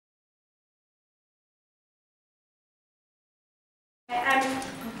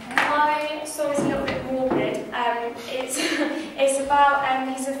My song is a little bit morbid. It's about,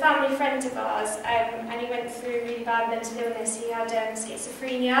 he's a family friend of ours, and he went through a really bad mental illness. He had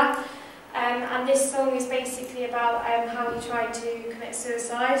schizophrenia, and this song is basically about how he tried to commit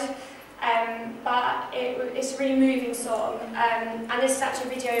suicide. But it's a really moving song, and this is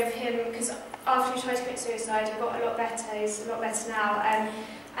actually a video of him, because after he tried to commit suicide he got a lot better, he's a lot better now,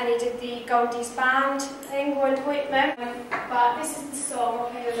 and he did the Goldie's Band thing, Royal Appointment. But this is the song, I'll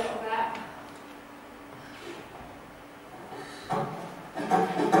play a little bit.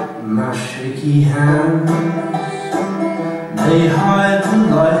 My shaky hands, they hide the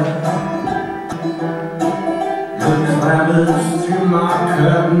light. The clambers through my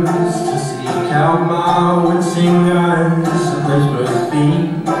curtains to seek out my wincing eyes. There's both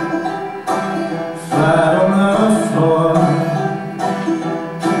feet flat on the floor,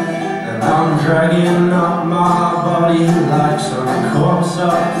 and I'm dragging up my body like some corpse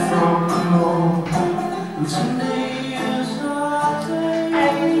up from the moor. And someday is our day.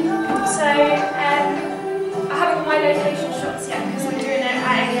 I haven't got my location shots yet because I'm doing it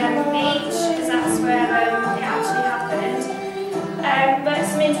at a beach, because that's where it actually happened. But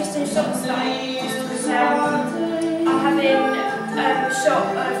some interesting shots that I used was I'm having a shot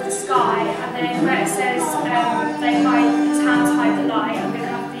of the sky, and then where it says his hands hide the light, I'm going to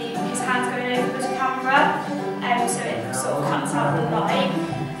have his hands going over the camera, so it sort of cuts out the light.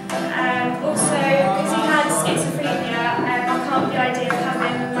 Also, because he had schizophrenia, I can't the idea of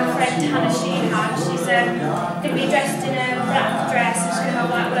having my friend Hannah she's going to be dressed in a black dress, and she's going to have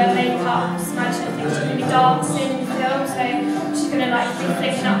like all her makeup smashed, I think she's going to be dancing in the film, so she's going to like be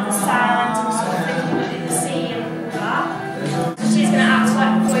flicking up the sand and sort of flicking it in the sea and all that. So she's going to act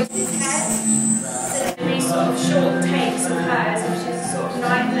like the voice in his head. So there's going to be sort of short takes of hers, which is a sort of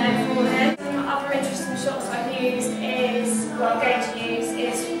nightmare for him. Some other interesting shots I've used I'm going to use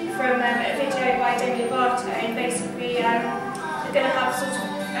is from a video by Demi Lovato, and basically they're going to have sort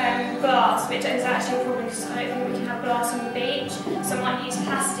of glass, which is actually a problem because I don't think we can have glass on the beach, so I might use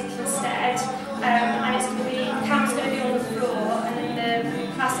plastic instead. And it's going to be, the camera's going to be on the floor, and then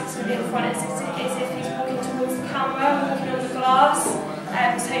the plastic's going to be in front, as if he's walking towards the camera, walking on the glass.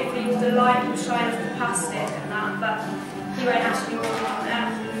 So hopefully all the light will shine off the plastic and that, but he won't actually be walking on there.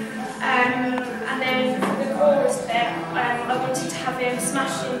 And then for the chorus bit, I wanted to have him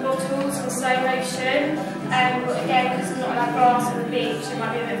smashing bottles in slow motion. Again, because I'm not allowed glass on the beach, it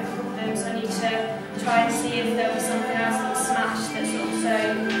might be a bit of a problem, so I need to try and see if there'll be something else that's smashed that's also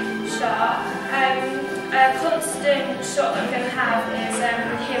sharp. A constant shot that I'm going to have is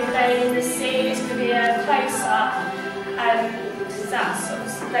him laying in the sea. It's going to be a close-up, because that's sort of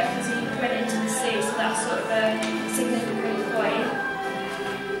because he went into the sea, so that's sort of a significant point.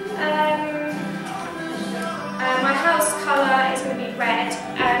 My house colour is going to be red,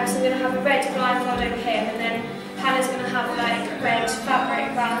 so I'm going to have a red blindfold over him, and then Hannah's going to have like red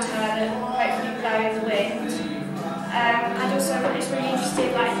fabric around her that will hopefully blow the wind. And also I've got this really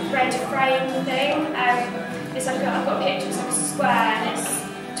interesting like red frame thing. It's like I've got pictures of a square, and it's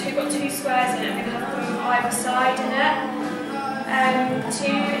got two squares in it. I'm going to have them either side in it. To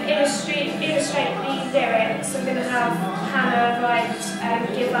illustrate the lyrics, I'm going to have Hannah write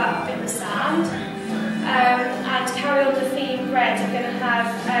 "Give Up" in the sand. And to carry on the theme red, I'm going to have,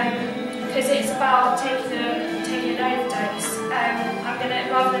 because it's about taking an overdose, I'm going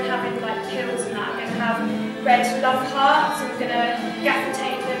to, rather than having like pills and that, I'm going to have red love hearts. I'm going to gaffer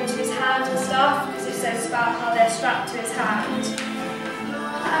tape them to his hand and stuff, because it says about how they're strapped to his hand.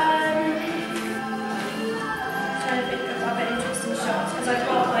 Trying to think of other interesting shots, because I've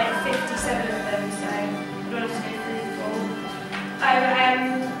got like 57 of them, so I don't have to go through them all.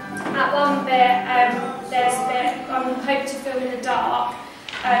 At one bit, there's a bit I'm hoping to film in the dark.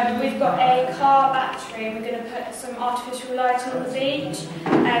 We've got a car battery, and we're going to put some artificial light on the beach.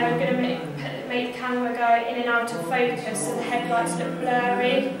 We're going to make the camera go in and out of focus, so the headlights look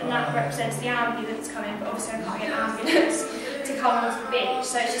blurry, and that represents the ambulance coming. But obviously, I can't get an ambulance to come onto the beach,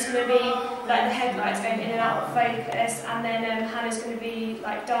 so it's just going to be like the headlights going in and out of focus, and then Hannah's going to be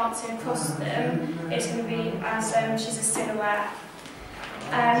like dancing across them. It's going to be as she's a silhouette.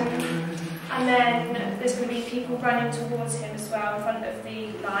 And then there's going to be people running towards him as well in front of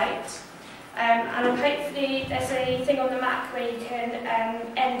the light. And hopefully there's a thing on the Mac where you can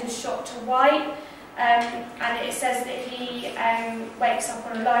end a shot to white, and it says that he wakes up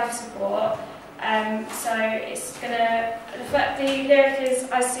on a life support. So it's going to, the lyric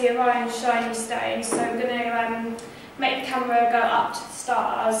is "I see Orion's shiny stone," so I'm going to make the camera go up to the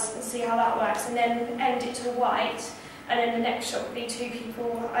stars and see how that works, and then end it to white. and then the next shot will be 2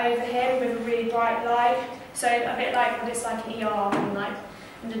 people over him with a really bright light. So a bit like what it's like in ER and like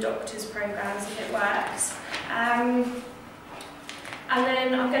in the doctor's programmes if it works. And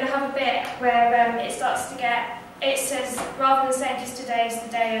then I'm going to have a bit where it starts to get, it says, rather than saying because today's the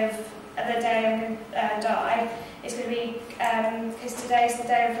day I'm going to die, it's going to be because today's the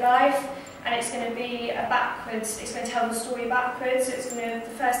day of life, and it's going to be backwards, it's going to tell the story backwards. So it's going to,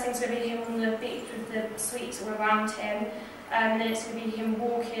 the first thing's going to be him on the beach with the sweets all around him, and then it's going to be him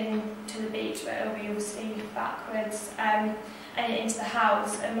walking to the beach, but it'll be obviously backwards, and into the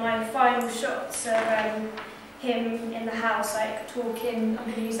house. And my final shots are him in the house, like talking. I'm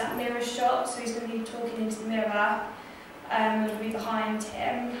going to use that mirror shot, so he's going to be talking into the mirror, it'll be behind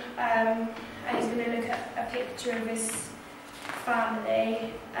him, and he's going to look at a picture of his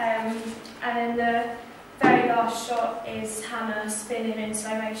family, and then the very last shot is Hannah spinning in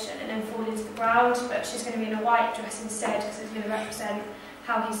slow motion and then falling to the ground, but she's going to be in a white dress instead because it's going to represent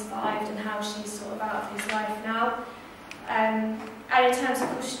how he survived and how she's sort of out of his life now. And in terms of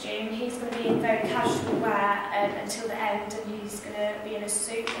costume, he's going to be in very casual wear until the end, and he's going to be in a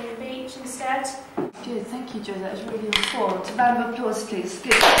suit on the beach instead. Good, thank you, Jo, that was really informative. A round of applause, please.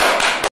 Good.